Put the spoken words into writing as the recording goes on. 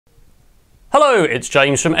Hello, it's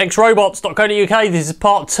James from XRobots.co.uk. This is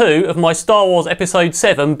part 2 of my Star Wars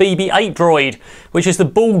EP7 BB-8 droid, which is the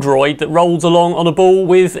ball droid that rolls along on a ball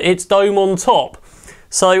with its dome on top.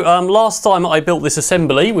 So last time I built this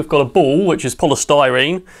assembly, we've got a ball which is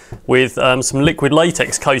polystyrene with some liquid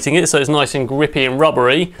latex coating it, so it's nice and grippy and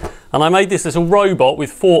rubbery. And I made this little robot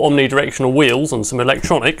with 4 omnidirectional wheels and some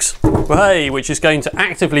electronics, hey, which is going to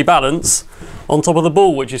actively balance on top of the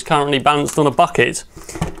ball, which is currently balanced on a bucket,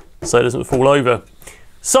 so it doesn't fall over.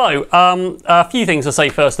 So, a few things to say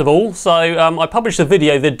first of all. So, I published a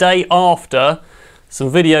video the day after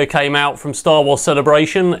some video came out from Star Wars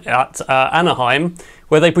Celebration at Anaheim,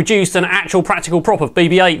 where they produced an actual practical prop of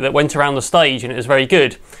BB-8 that went around the stage, and it was very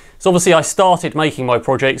good. So obviously I started making my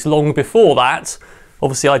projects long before that.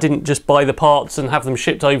 Obviously I didn't just buy the parts and have them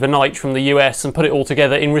shipped overnight from the US and put it all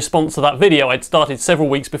together in response to that video. I'd started several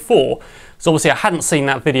weeks before. So obviously I hadn't seen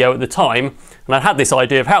that video at the time, and I had this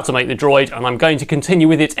idea of how to make the droid, and I'm going to continue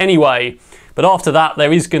with it anyway. But after that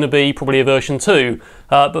there is going to be probably a version 2.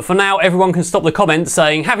 But for now everyone can stop the comments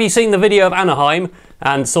saying, have you seen the video of Anaheim?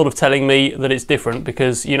 And sort of telling me that it's different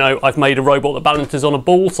because, you know, I've made a robot that balances on a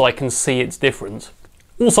ball, so I can see it's different.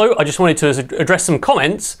 Also, I just wanted to address some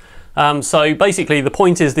comments. So basically the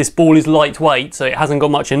point is this ball is lightweight, so it hasn't got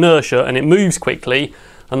much inertia and it moves quickly,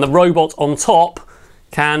 and the robot on top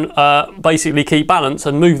can basically keep balance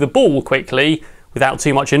and move the ball quickly without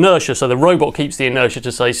too much inertia, so the robot keeps the inertia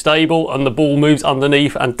to stay stable and the ball moves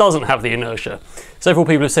underneath and doesn't have the inertia. Several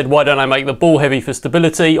people have said, why don't I make the ball heavy for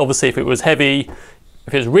stability? Obviously if it was heavy,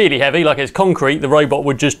 if it's really heavy like it's concrete, the robot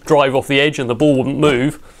would just drive off the edge and the ball wouldn't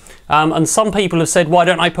move. And some people have said, why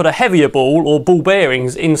don't I put a heavier ball or ball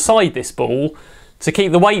bearings inside this ball to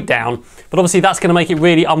keep the weight down? But obviously that's going to make it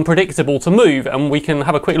really unpredictable to move, and we can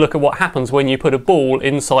have a quick look at what happens when you put a ball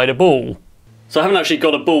inside a ball. So I haven't actually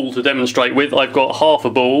got a ball to demonstrate with. I've got half a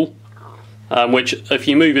ball, which if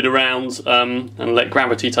you move it around and let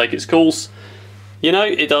gravity take its course, you know,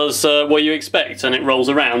 it does what you expect, and it rolls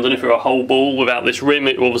around. And if it were a whole ball without this rim,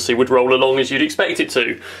 it obviously would roll along as you'd expect it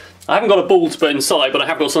to. I haven't got a ball to put inside, but I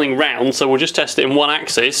have got something round, so we'll just test it in one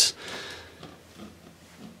axis.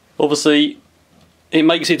 Obviously it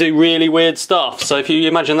makes it do really weird stuff. So if you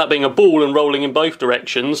imagine that being a ball and rolling in both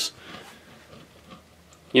directions,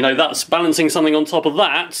 you know, that's balancing something on top of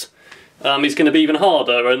that is going to be even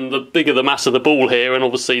harder, and the bigger the mass of the ball here, and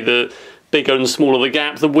obviously the bigger and smaller the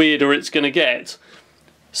gap, the weirder it's going to get.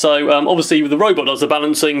 So obviously the robot does the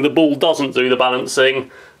balancing, the ball doesn't do the balancing,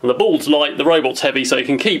 and the ball's light, the robot's heavy, so it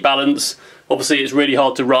can keep balance. Obviously it's really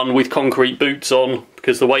hard to run with concrete boots on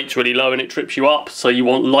because the weight's really low and it trips you up, so you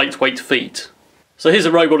want lightweight feet. So here's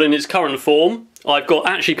a robot in its current form. I've got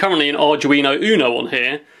actually currently an Arduino Uno on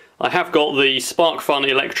here. I have got the SparkFun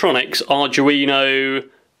Electronics Arduino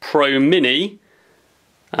Pro Mini,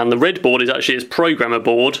 and the red board is actually its programmer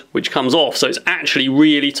board, which comes off, so it's actually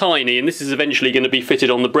really tiny, and this is eventually going to be fitted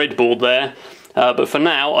on the breadboard there. But for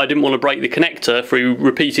now I didn't want to break the connector through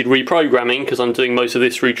repeated reprogramming, because I'm doing most of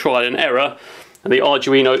this through trial and error, and the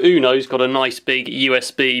Arduino Uno's got a nice big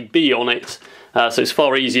USB-B on it, so it's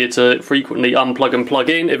far easier to frequently unplug and plug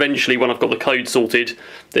in. Eventually when I've got the code sorted,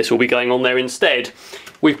 this will be going on there instead.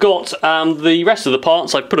 We've got the rest of the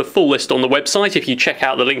parts. I've put a full list on the website if you check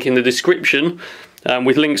out the link in the description,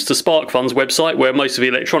 with links to SparkFun's website where most of the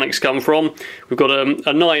electronics come from. We've got a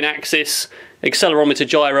 9-axis accelerometer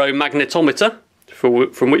gyro magnetometer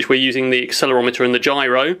from which we're using the accelerometer and the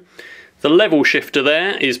gyro. The level shifter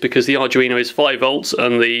there is because the Arduino is 5 volts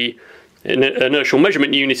and the inertial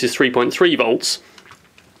measurement unit is 3.3 volts.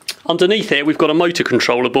 Underneath here we've got a motor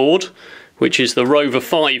controller board, which is the Rover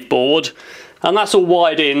 5 board, and that's all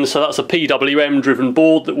wired in, so that's a PWM driven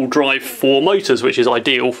board that will drive 4 motors, which is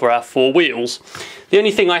ideal for our 4 wheels. The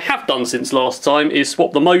only thing I have done since last time is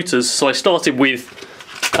swap the motors. So I started with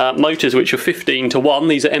motors which are 15:1.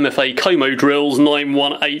 These are MFA Como drills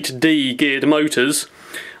 918D geared motors.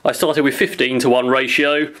 I started with 15:1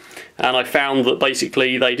 ratio, and I found that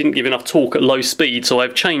basically they didn't give enough torque at low speed, so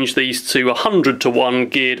I've changed these to 100:1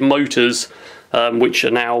 geared motors, which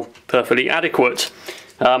are now perfectly adequate.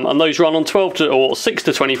 And those run on 6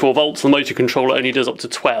 to 24 volts. The motor controller only does up to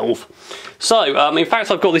 12. So in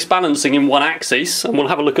fact I've got this balancing in one axis, and we'll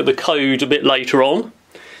have a look at the code a bit later on.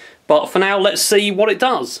 But for now let's see what it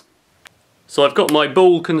does. So I've got my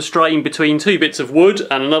ball constrained between 2 bits of wood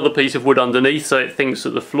and another piece of wood underneath, so it thinks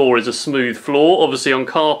that the floor is a smooth floor. Obviously on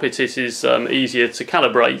carpet it is easier to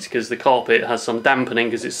calibrate because the carpet has some dampening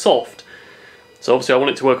because it's soft. So obviously I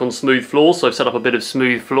want it to work on smooth floor, so I've set up a bit of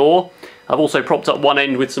smooth floor. I've also propped up one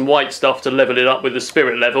end with some white stuff to level it up with the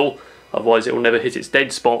spirit level, otherwise it will never hit its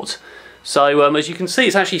dead spot. So as you can see,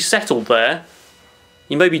 it's actually settled there.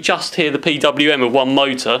 You maybe just hear the PWM of one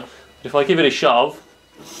motor, but if I give it a shove,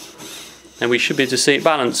 then we should be able to see it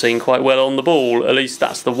balancing quite well on the ball. At least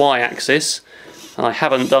that's the Y-axis. And I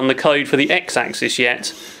haven't done the code for the X-axis yet.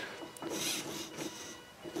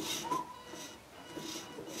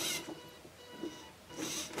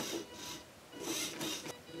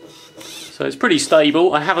 So it's pretty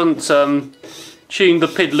stable. I haven't tuned the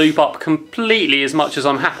PID loop up completely as much as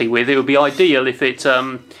I'm happy with. It would be ideal if it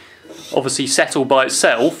obviously settled by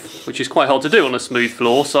itself, which is quite hard to do on a smooth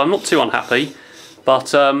floor, so I'm not too unhappy.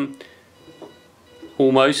 But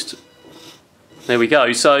almost. There we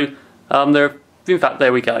go. So in fact,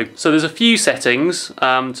 there we go. So there's a few settings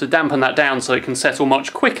to dampen that down so it can settle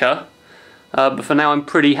much quicker. But for now I'm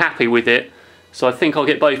pretty happy with it. So I think I'll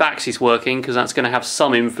get both axes working, because that's going to have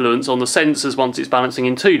some influence on the sensors once it's balancing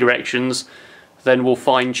in two directions. Then we'll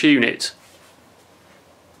fine tune it.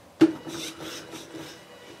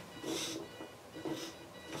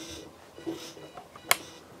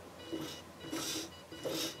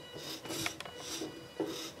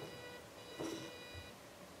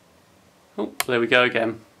 Oh, there we go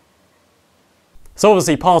again. So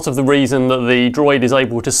obviously part of the reason that the Droid is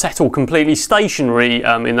able to settle completely stationary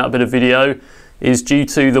in that bit of video is due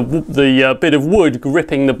to the bit of wood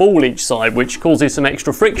gripping the ball each side, which causes some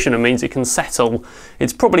extra friction and means it can settle.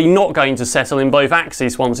 It's probably not going to settle in both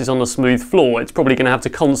axes once it's on a smooth floor. It's probably going to have to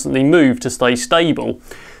constantly move to stay stable.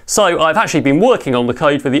 So I've actually been working on the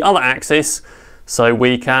code for the other axis, so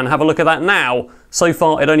we can have a look at that now. So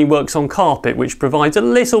far it only works on carpet, which provides a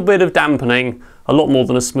little bit of dampening, a lot more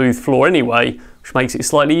than a smooth floor anyway, which makes it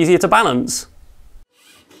slightly easier to balance.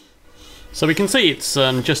 So we can see it's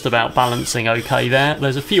just about balancing okay there.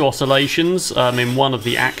 There's a few oscillations in one of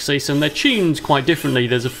the axes, and they're tuned quite differently.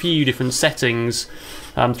 There's a few different settings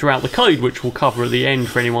throughout the code, which we'll cover at the end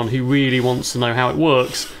for anyone who really wants to know how it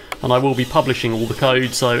works. And I will be publishing all the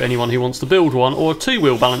code, so anyone who wants to build one or a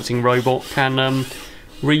two-wheel balancing robot can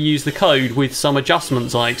reuse the code with some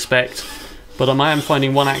adjustments, I expect. But I am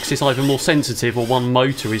finding one axis either more sensitive or one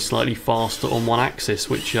motor is slightly faster on one axis,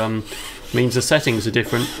 which means the settings are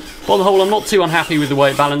different. But on the whole, I'm not too unhappy with the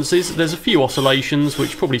way it balances. There's a few oscillations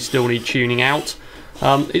which probably still need tuning out.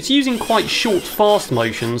 It's using quite short, fast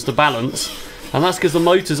motions to balance, and that's because the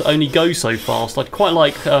motors only go so fast. I'd quite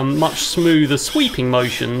like much smoother sweeping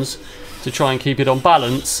motions to try and keep it on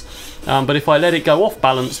balance. But if I let it go off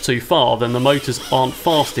balance too far, then the motors aren't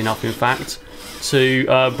fast enough, in fact,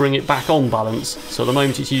 to bring it back on balance. So at the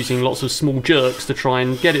moment it's using lots of small jerks to try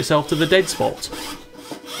and get itself to the dead spot.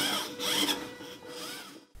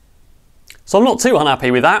 So I'm not too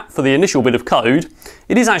unhappy with that for the initial bit of code.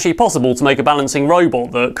 It is actually possible to make a balancing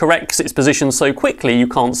robot that corrects its position so quickly you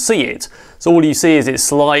can't see it. So all you see is it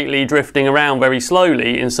slightly drifting around very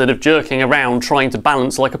slowly instead of jerking around trying to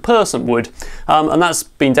balance like a person would. And that's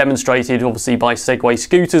been demonstrated obviously by Segway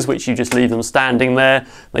scooters, which you just leave them standing there.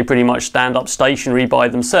 They pretty much stand up stationary by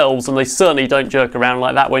themselves, and they certainly don't jerk around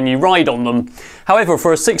like that when you ride on them. However,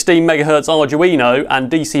 for a 16 MHz Arduino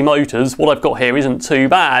and DC motors, what I've got here isn't too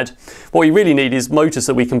bad. What we really need is motors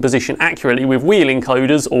that we can position accurately with wheel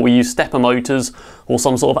encoders, or we use stepper motors, or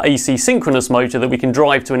some sort of AC synchronous motor that we can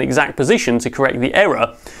drive to an exact position to correct the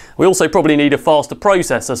error. We also probably need a faster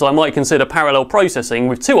processor, so I might consider parallel processing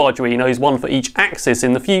with two Arduinos, one for each axis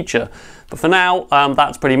in the future. But for now,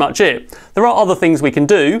 that's pretty much it. There are other things we can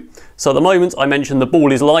do. So at the moment I mentioned the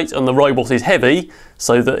ball is light and the robot is heavy,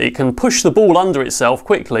 so that it can push the ball under itself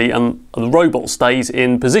quickly and the robot stays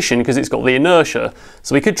in position because it's got the inertia.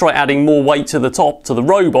 So we could try adding more weight to the top to the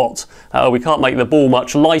robot. We can't make the ball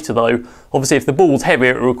much lighter though. Obviously if the ball's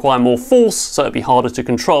heavier it will require more force, so it'd be harder to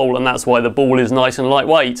control, and that's why the ball is nice and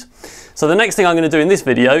lightweight. So the next thing I'm going to do in this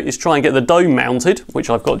video is try and get the dome mounted, which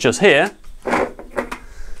I've got just here,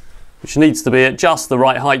 which needs to be at just the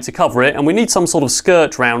right height to cover it, and we need some sort of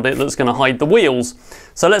skirt round it that's going to hide the wheels.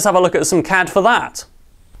 So let's have a look at some CAD for that.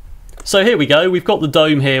 So here we go, we've got the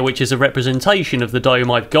dome here, which is a representation of the dome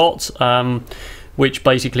I've got, which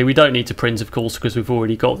basically we don't need to print, of course, because we've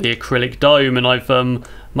already got the acrylic dome, and I've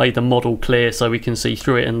made the model clear so we can see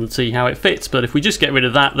through it and see how it fits. But if we just get rid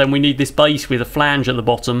of that, then we need this base with a flange at the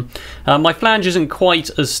bottom. My flange isn't quite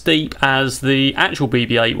as steep as the actual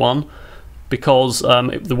BB-8 one, because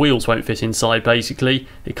the wheels won't fit inside basically.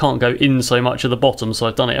 It can't go in so much at the bottom, so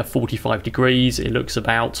I've done it at 45 degrees. It looks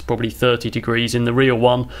about probably 30 degrees in the real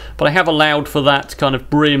one, but I have allowed for that kind of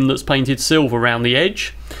brim that's painted silver around the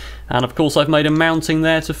edge. And of course I've made a mounting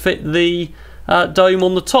there to fit the dome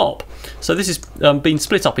on the top. So this has been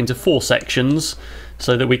split up into 4 sections.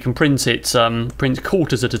 so that we can print it, print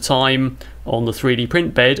quarters at a time on the 3D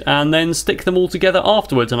print bed and then stick them all together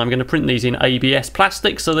afterwards. And I'm going to print these in ABS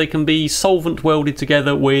plastic so they can be solvent welded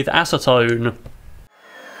together with acetone.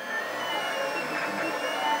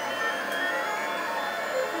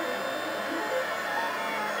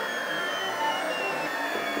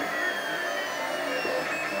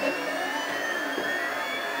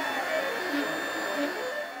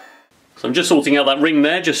 So I'm just sorting out that ring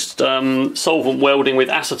there, just solvent welding with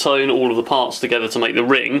acetone all of the parts together to make the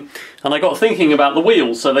ring. And I got thinking about the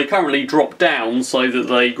wheels, so they currently drop down so that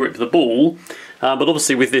they grip the ball. But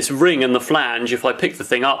obviously with this ring and the flange, if I pick the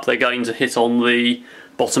thing up, they're going to hit on the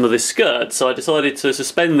bottom of this skirt. So I decided to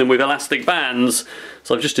suspend them with elastic bands.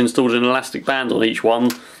 So I've just installed an elastic band on each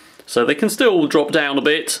one. So they can still drop down a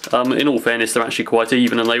bit. In all fairness, they're actually quite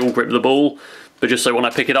even and they all grip the ball. But just so when I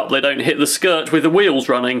pick it up they don't hit the skirt with the wheels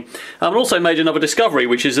running. I've also made another discovery,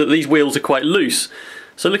 which is that these wheels are quite loose.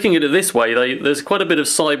 So looking at it this way, there's quite a bit of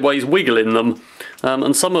sideways wiggle in them,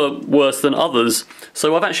 and some are worse than others.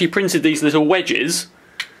 So I've actually printed these little wedges,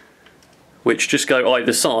 which just go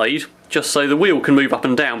either side, just so the wheel can move up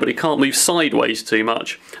and down, but it can't move sideways too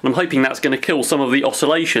much. And I'm hoping that's going to kill some of the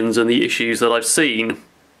oscillations and the issues that I've seen.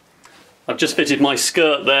 I've just fitted my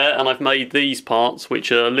skirt there, and I've made these parts,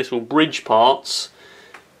 which are little bridge parts,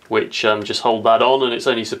 which just hold that on, and it's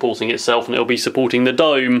only supporting itself and it'll be supporting the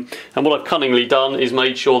dome. And what I've cunningly done is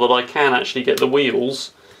made sure that I can actually get the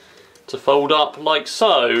wheels to fold up like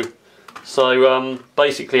so. So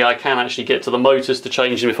basically I can actually get to the motors to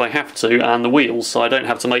change them if I have to, and the wheels, so I don't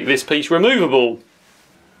have to make this piece removable.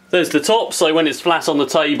 There's the top, so when it's flat on the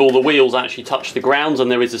table the wheels actually touch the ground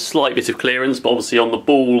and there is a slight bit of clearance, but obviously on the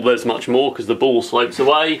ball there's much more because the ball slopes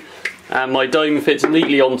away. And my dome fits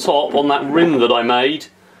neatly on top on that rim that I made,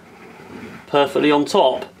 perfectly on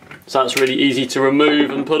top. So that's really easy to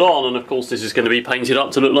remove and put on, and of course this is going to be painted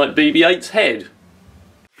up to look like BB-8's head.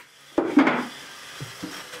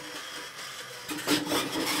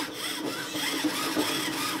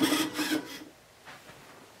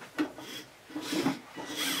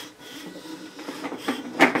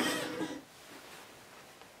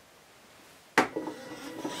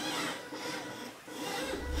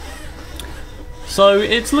 So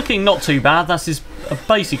it's looking not too bad. That is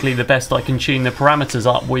basically the best I can tune the parameters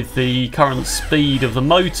up with the current speed of the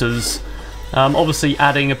motors. Obviously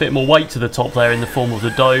adding a bit more weight to the top there in the form of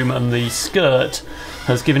the dome and the skirt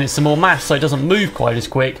has given it some more mass so it doesn't move quite as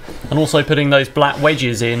quick, and also putting those black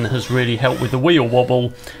wedges in has really helped with the wheel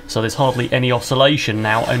wobble, so there's hardly any oscillation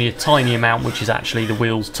now, only a tiny amount, which is actually the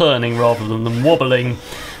wheels turning rather than them wobbling.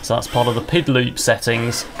 So that's part of the PID loop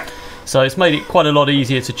settings. So it's made it quite a lot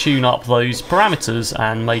easier to tune up those parameters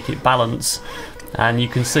and make it balance. And you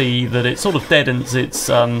can see that it sort of deadens its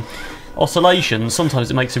oscillations. Sometimes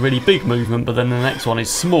it makes a really big movement, but then the next one is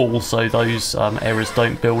small, so those errors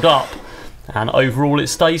don't build up. And overall it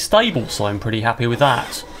stays stable, so I'm pretty happy with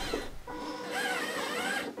that.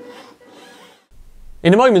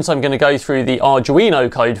 In a moment I'm going to go through the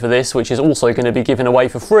Arduino code for this, which is also going to be given away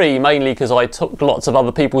for free, mainly because I took lots of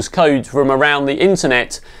other people's code from around the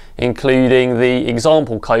internet, including the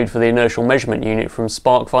example code for the inertial measurement unit from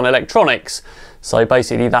SparkFun Electronics. So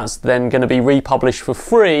basically that's then going to be republished for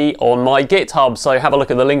free on my GitHub, so have a look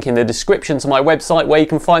at the link in the description to my website where you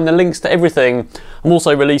can find the links to everything. I'm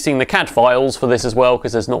also releasing the CAD files for this as well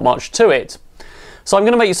because there's not much to it. So I'm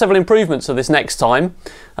going to make several improvements to this next time.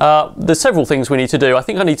 There's several things we need to do. I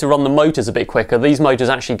think I need to run the motors a bit quicker. These motors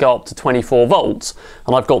actually go up to 24 volts,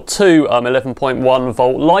 and I've got two 11.1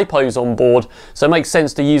 volt LiPos on board, so it makes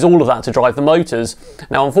sense to use all of that to drive the motors.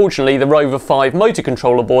 Now unfortunately the Rover 5 motor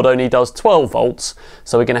controller board only does 12 volts,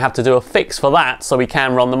 so we're going to have to do a fix for that so we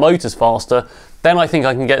can run the motors faster. Then I think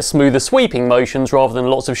I can get smoother sweeping motions rather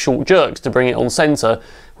than lots of short jerks to bring it on centre,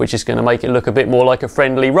 which is going to make it look a bit more like a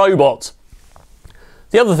friendly robot.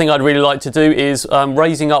 The other thing I'd really like to do is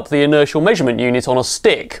raising up the inertial measurement unit on a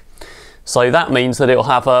stick. So that means that it'll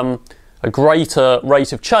have a greater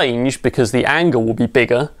rate of change because the angle will be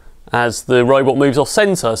bigger as the robot moves off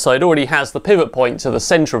centre. So it already has the pivot point to the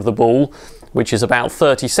centre of the ball, which is about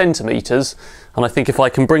 30 centimetres. And I think if I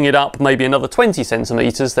can bring it up maybe another 20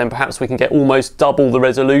 centimetres, then perhaps we can get almost double the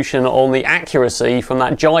resolution on the accuracy from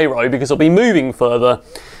that gyro because it'll be moving further.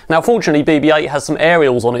 Now fortunately BB-8 has some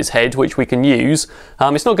aerials on its head which we can use.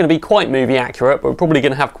 It's not going to be quite movie accurate, but we're probably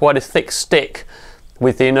going to have quite a thick stick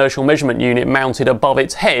with the inertial measurement unit mounted above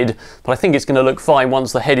its head, but I think it's going to look fine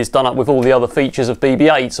once the head is done up with all the other features of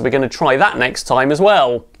BB-8, so we're going to try that next time as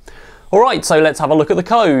well. Alright, so let's have a look at the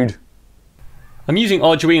code. I'm using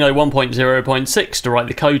Arduino 1.0.6 to write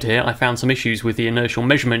the code here. I found some issues with the inertial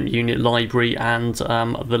measurement unit library and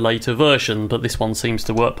the later version, but this one seems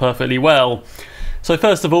to work perfectly well. So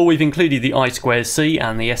first of all, we've included the I2C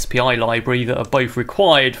and the SPI library that are both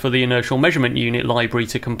required for the inertial measurement unit library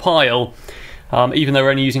to compile. Even though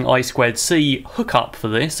we're only using I2C hookup for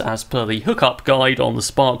this, as per the hookup guide on the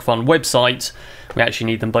SparkFun website, we actually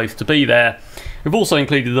need them both to be there. We've also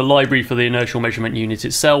included the library for the inertial measurement unit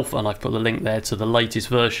itself, and I've put the link there to the latest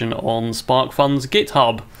version on SparkFun's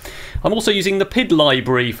GitHub. I'm also using the PID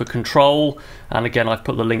library for control, and again I've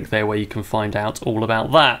put the link there where you can find out all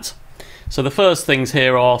about that. So the first things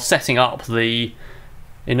here are setting up the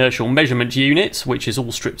inertial measurement unit, which is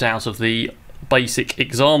all stripped out of the basic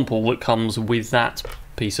example that comes with that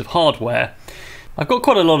piece of hardware. I've got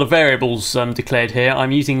quite a lot of variables declared here.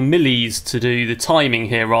 I'm using millis to do the timing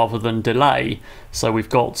here rather than delay. So we've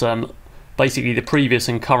got basically the previous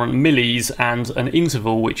and current millis and an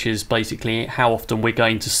interval, which is basically how often we're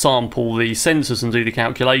going to sample the sensors and do the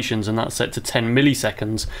calculations, and that's set to 10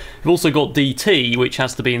 milliseconds. We've also got dt, which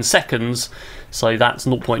has to be in seconds, so that's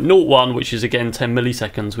 0.01, which is again 10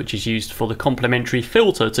 milliseconds, which is used for the complementary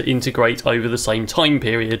filter to integrate over the same time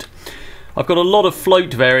period. I've got a lot of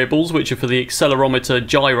float variables, which are for the accelerometer,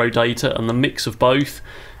 gyro data and the mix of both,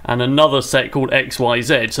 and another set called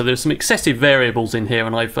XYZ. So there's some excessive variables in here,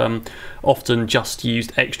 and I've often just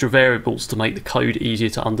used extra variables to make the code easier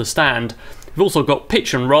to understand. We've also got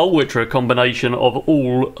pitch and roll, which are a combination of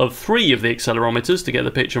all of 3 of the accelerometers to get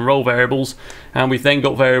the pitch and roll variables, and we've then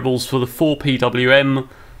got variables for the 4 PWM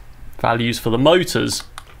values for the motors.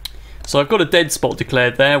 So I've got a dead spot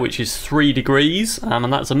declared there, which is 3 degrees,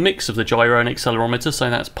 and that's a mix of the gyro and accelerometer, so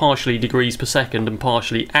that's partially degrees per second and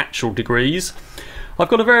partially actual degrees. I've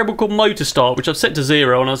got a variable called motor start, which I've set to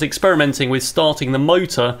 0, and I was experimenting with starting the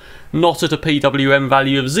motor not at a PWM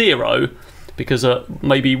value of 0, because at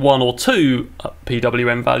maybe 1 or 2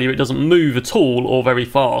 PWM value it doesn't move at all or very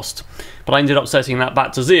fast. But I ended up setting that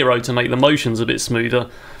back to 0 to make the motions a bit smoother.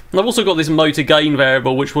 And I've also got this motor gain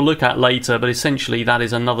variable, which we'll look at later, but essentially that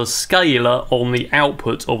is another scalar on the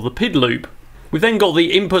output of the PID loop. We've then got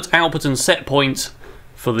the input, output and set point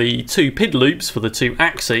for the 2 PID loops for the 2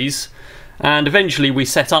 axes, and eventually we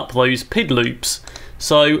set up those PID loops.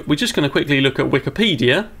 So we're just going to quickly look at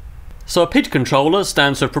Wikipedia. So a PID controller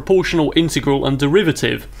stands for proportional, integral and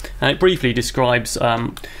derivative, and it briefly describes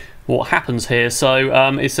what happens here.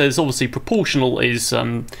 So it says obviously proportional is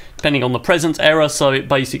depending on the present error, so it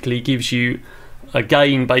basically gives you a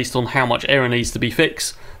gain based on how much error needs to be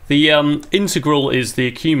fixed. The integral is the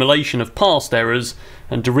accumulation of past errors,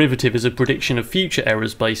 and derivative is a prediction of future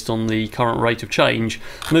errors based on the current rate of change.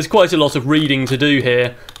 And there's quite a lot of reading to do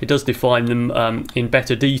here. It does define them in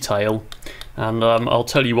better detail, and I'll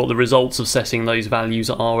tell you what the results of setting those values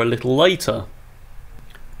are a little later.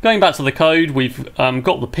 Going back to the code, we've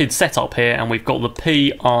got the PID setup here, and we've got the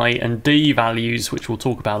P, I and D values, which we'll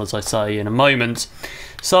talk about, as I say, in a moment.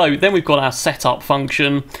 So then we've got our setup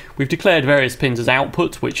function. We've declared various pins as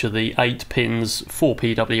output, which are the 8 pins, 4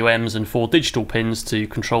 PWMs and 4 digital pins to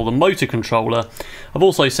control the motor controller. I've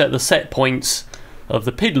also set the set points of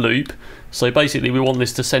the PID loop, so basically we want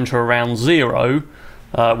this to centre around 0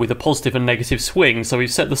 with a positive and negative swing. So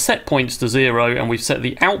we've set the set points to 0, and we've set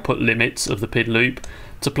the output limits of the PID loop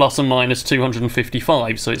to plus and minus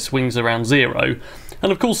 255, so it swings around 0.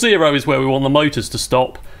 And of course 0 is where we want the motors to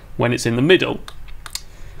stop when it's in the middle.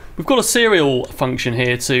 We've got a serial function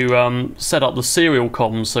here to set up the serial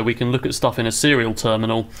comms, so we can look at stuff in a serial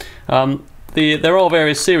terminal. There are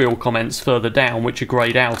various serial comments further down which are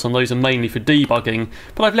greyed out, and those are mainly for debugging,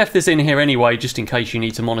 but I've left this in here anyway just in case you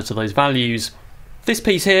need to monitor those values. This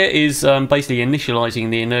piece here is basically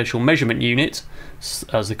initializing the inertial measurement unit,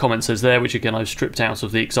 as the comment says there, which again I've stripped out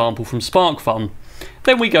of the example from SparkFun.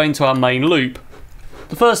 Then we go into our main loop.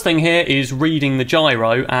 The first thing here is reading the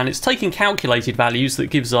gyro, and it's taking calculated values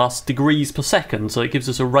that gives us degrees per second, so it gives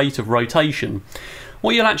us a rate of rotation.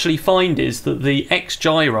 What you'll actually find is that the X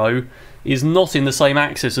gyro is not in the same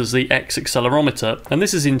axis as the X accelerometer, and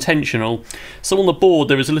this is intentional. So on the board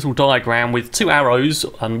there is a little diagram with 2 arrows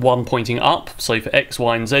and one pointing up, so for X,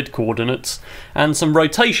 Y and Z coordinates, and some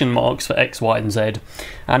rotation marks for X, Y and Z.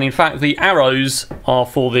 And in fact the arrows are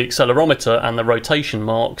for the accelerometer and the rotation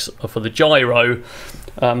marks are for the gyro.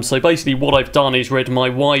 So basically what I've done is read my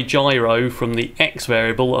Y gyro from the X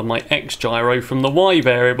variable and my X gyro from the Y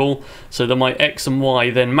variable, so that my X and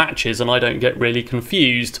Y then matches and I don't get really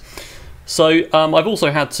confused. So I've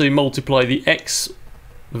also had to multiply the X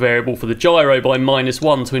variable for the gyro by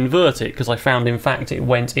 -1 to invert it, because I found in fact it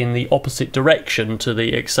went in the opposite direction to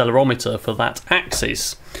the accelerometer for that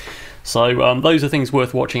axis. So those are things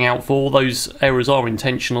worth watching out for. Those errors are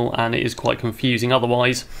intentional and it is quite confusing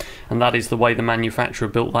otherwise, and that is the way the manufacturer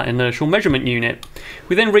built that inertial measurement unit.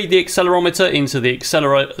 We then read the accelerometer into the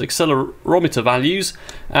accelerometer values,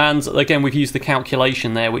 and again we've used the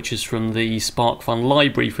calculation there, which is from the SparkFun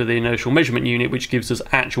library for the inertial measurement unit, which gives us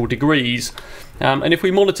actual degrees. And if we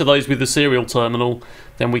monitor those with the serial terminal,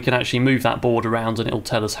 then we can actually move that board around and it'll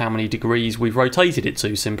tell us how many degrees we've rotated it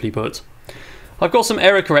to, simply put. I've got some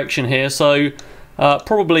error correction here, so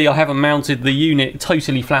probably I haven't mounted the unit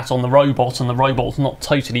totally flat on the robot, and the robot's not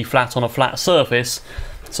totally flat on a flat surface.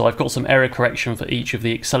 So I've got some error correction for each of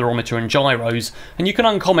the accelerometer and gyros, and you can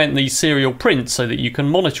uncomment these serial prints so that you can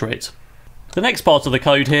monitor it. The next part of the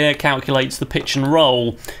code here calculates the pitch and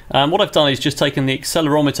roll. What I've done is just taken the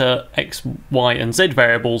accelerometer X, Y and Z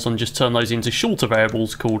variables and just turned those into shorter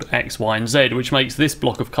variables called X, Y and Z, which makes this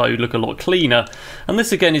block of code look a lot cleaner. And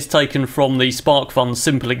this again is taken from the SparkFun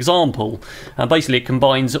simple example. Basically it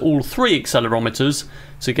combines all three accelerometers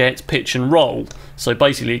to get pitch and roll. So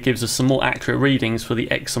basically it gives us some more accurate readings for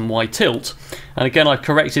the X and Y tilt. And again I've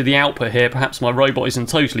corrected the output here. Perhaps my robot isn't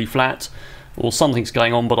totally flat, or something's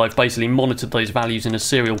going on, but I've basically monitored those values in a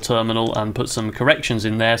serial terminal and put some corrections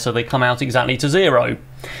in there so they come out exactly to 0.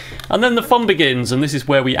 And then the fun begins, and this is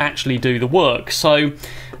where we actually do the work. So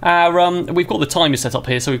we've got the timer set up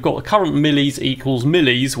here, so we've got the current millis equals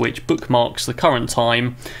millis, which bookmarks the current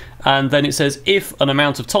time, and then it says if an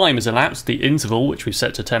amount of time has elapsed, the interval, which we've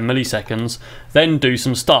set to 10 milliseconds, then do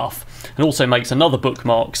some stuff. And also makes another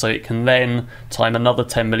bookmark so it can then time another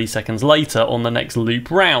 10 milliseconds later on the next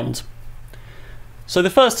loop round. So the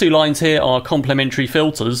first two lines here are complementary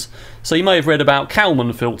filters. So you may have read about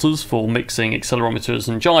Kalman filters for mixing accelerometers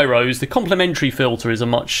and gyros. The complementary filter is a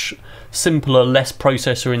much simpler, less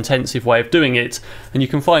processor intensive way of doing it, and you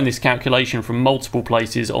can find this calculation from multiple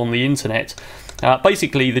places on the internet.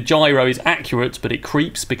 Basically the gyro is accurate, but it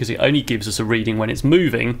creeps because it only gives us a reading when it's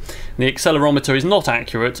moving. The accelerometer is not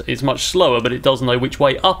accurate, it's much slower, but it does know which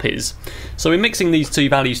way up is. So we're mixing these two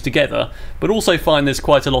values together, but also find there's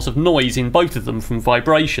quite a lot of noise in both of them from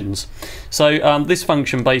vibrations. So this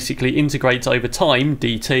function basically integrates over time,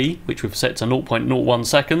 dt, which we've set to 0.01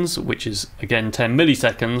 seconds, which is again 10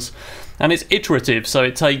 milliseconds, and it's iterative, so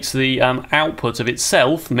it takes the output of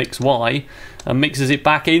itself, mix y, and mixes it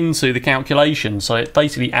back into the calculation, so it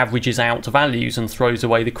basically averages out values and throws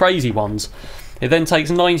away the crazy ones. It then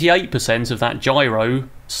takes 98% of that gyro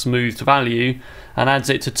smoothed value and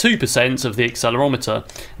adds it to 2% of the accelerometer,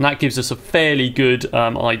 and that gives us a fairly good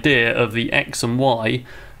idea of the X and Y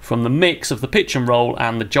from the mix of the pitch and roll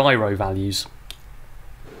and the gyro values.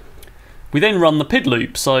 We then run the PID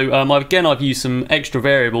loop, so again I've used some extra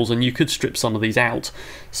variables and you could strip some of these out.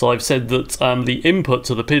 So I've said that the input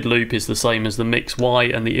to the PID loop is the same as the mix Y,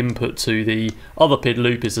 and the input to the other PID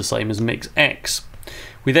loop is the same as mix X.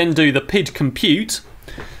 We then do the PID compute,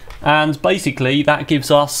 and basically that gives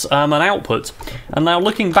us an output. And now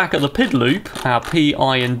looking back at the PID loop, our P,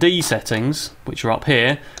 I and D settings, which are up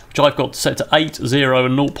here, which I've got set to 8, 0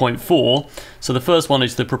 and 0.4. So the first one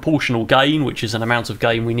is the proportional gain, which is an amount of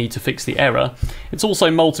gain we need to fix the error. It's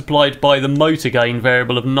also multiplied by the motor gain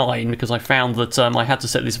variable of 9, because I found that I had to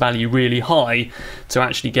set this value really high to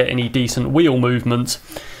actually get any decent wheel movement.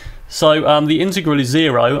 So the integral is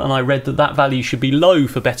 0, and I read that that value should be low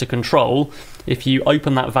for better control. If you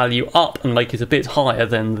open that value up and make it a bit higher,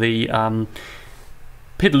 then the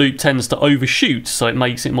PID loop tends to overshoot, so it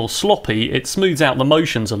makes it more sloppy. It smooths out the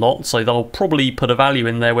motions a lot, so they'll probably put a value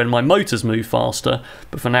in there when my motors move faster,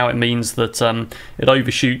 but for now it means that it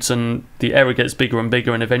overshoots and the error gets bigger and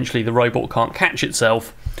bigger, and eventually the robot can't catch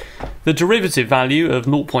itself. The derivative value of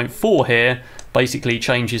 0.4 here basically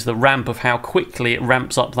changes the ramp of how quickly it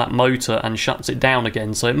ramps up that motor and shuts it down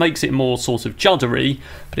again, so it makes it more sort of juddery,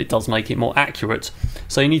 but it does make it more accurate.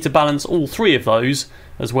 So you need to balance all three of those,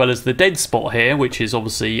 as well as the dead spot here, which is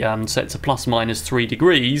obviously set to ±3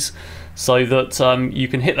 degrees, so that you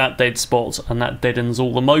can hit that dead spot and that deadens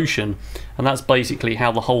all the motion, and that's basically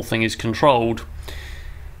how the whole thing is controlled.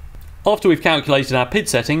 After we've calculated our PID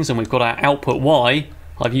settings and we've got our output Y,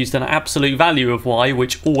 I've used an absolute value of Y,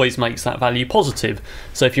 which always makes that value positive.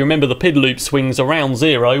 So if you remember, the PID loop swings around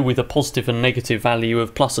 0 with a positive and negative value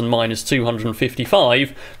of plus and minus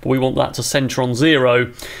 255, but we want that to centre on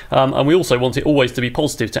 0. And we also want it always to be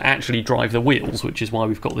positive to actually drive the wheels, which is why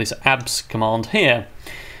we've got this abs command here.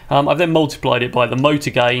 I've then multiplied it by the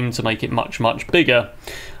motor gain to make it much, much bigger.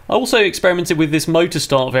 I also experimented with this motor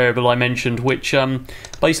start variable I mentioned, which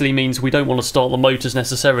basically means we don't want to start the motors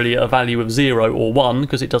necessarily at a value of 0 or 1,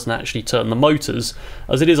 because it doesn't actually turn the motors.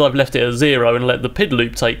 As it is, I've left it at 0 and let the PID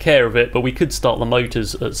loop take care of it, but we could start the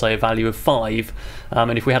motors at, say, a value of 5,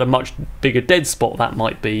 and if we had a much bigger dead spot, that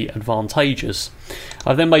might be advantageous.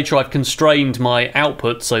 I've then made sure I've constrained my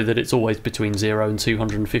output so that it's always between 0 and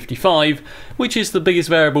 255, which is the biggest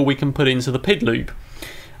variable we can put into the PID loop.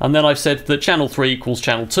 And then I've said that channel 3 equals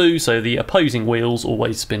channel 2, so the opposing wheels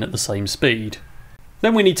always spin at the same speed.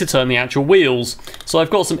 Then we need to turn the actual wheels. So I've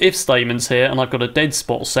got some if statements here, and I've got a dead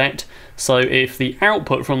spot set. So if the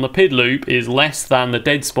output from the PID loop is less than the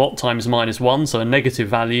dead spot times -1, so a negative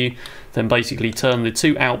value, then basically turn the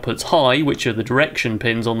two outputs high, which are the direction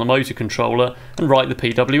pins on the motor controller, and write the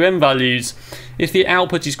PWM values. If the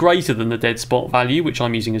output is greater than the dead spot value, which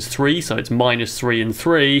I'm using as 3, so it's -3 and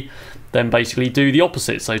 3, then basically do the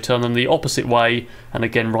opposite, so turn them the opposite way and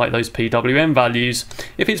again write those PWM values.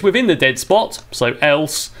 If it's within the dead spot, so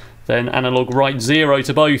else, then analog write 0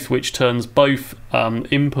 to both, which turns both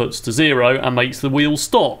inputs to 0 and makes the wheel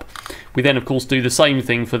stop. We then of course do the same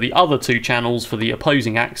thing for the other two channels for the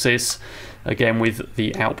opposing axis, again with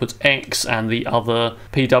the output X and the other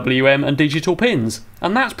PWM and digital pins.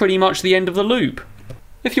 And that's pretty much the end of the loop.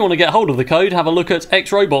 If you want to get hold of the code, have a look at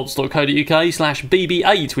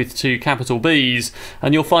xrobots.co.uk/BB-8 with 2 capital Bs,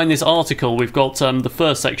 and you'll find this article. We've got the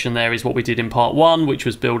first section there is what we did in part 1, which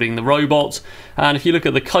was building the robot, and if you look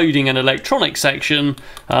at the coding and electronics section,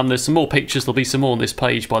 there's some more pictures. There'll be some more on this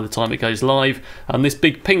page by the time it goes live, and this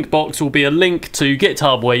big pink box will be a link to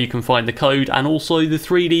GitHub where you can find the code and also the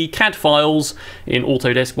 3D CAD files in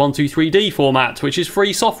Autodesk 123D format, which is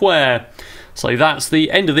free software. So that's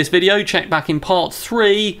the end of this video. Check back in part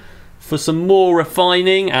 3 for some more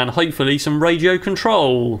refining and hopefully some radio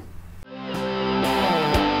control.